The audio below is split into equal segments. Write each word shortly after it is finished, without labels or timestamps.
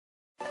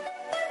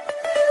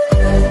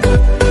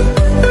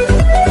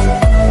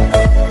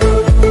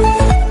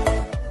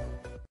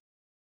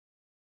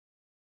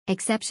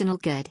Exceptional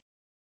good.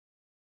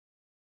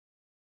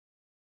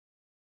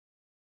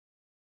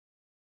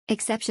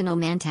 Exceptional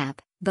mantap,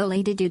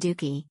 boleh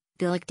diduduki,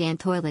 bilik dan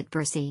toilet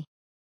bersih.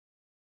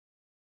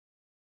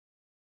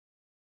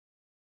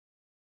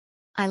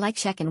 I like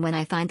check-in when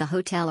I find the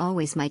hotel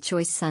always my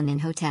choice. Sun Inn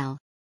Hotel.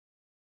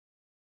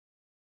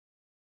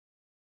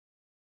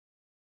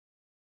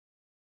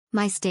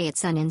 My stay at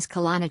Sun Inn's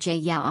Kelana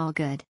Jaya all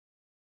good.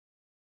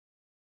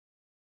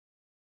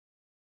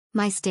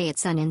 My stay at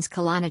Sun Inn's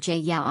Kelana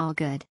Jaya all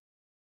good.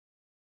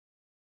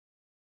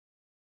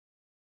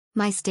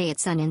 My stay at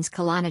Sun Inn's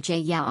Kelana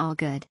Jaya all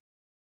good.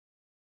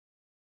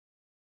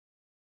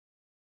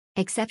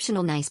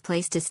 Exceptional nice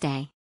place to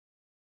stay.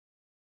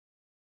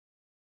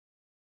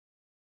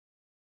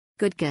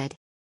 Good good.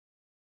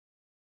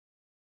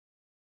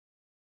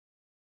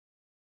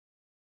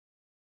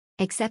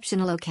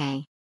 Exceptional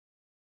okay.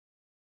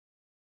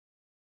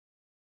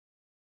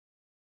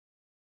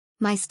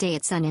 My stay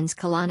at Sun Inn's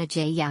Kelana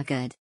Jaya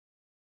good.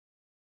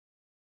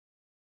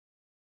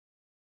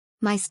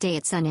 My stay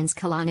at Sun Inn's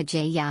Kelana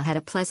Jaya had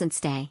a pleasant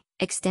stay,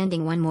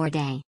 extending one more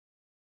day.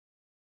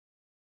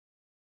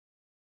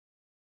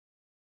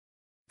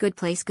 Good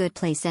place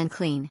and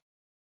clean.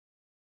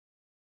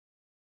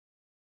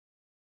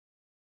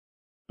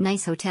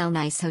 Nice hotel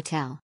nice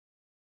hotel.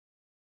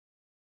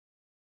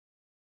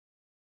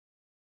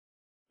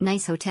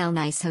 Nice hotel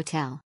nice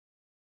hotel.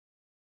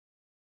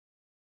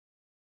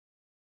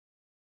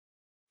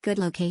 Good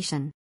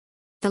location.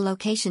 The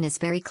location is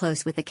very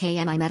close with the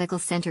KMI Medical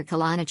Center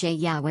Kelana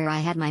Jaya where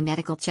I had my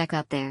medical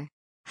checkup there.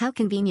 How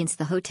convenient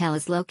the hotel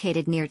is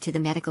located near to the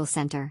medical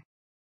center.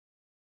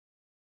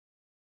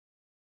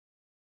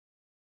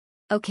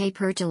 Okay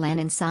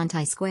perjalanan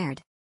santai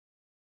squared.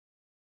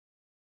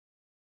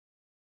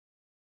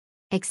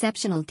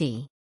 Exceptional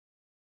D.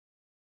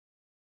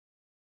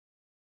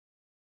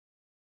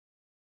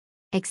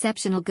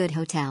 Exceptional good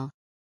hotel.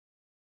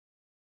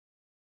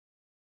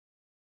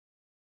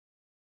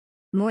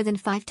 More than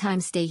 5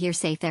 times stay here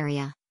safe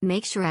area,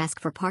 make sure ask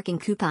for parking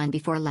coupon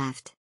before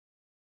left.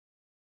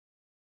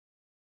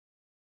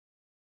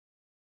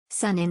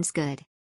 Sun Inn's good.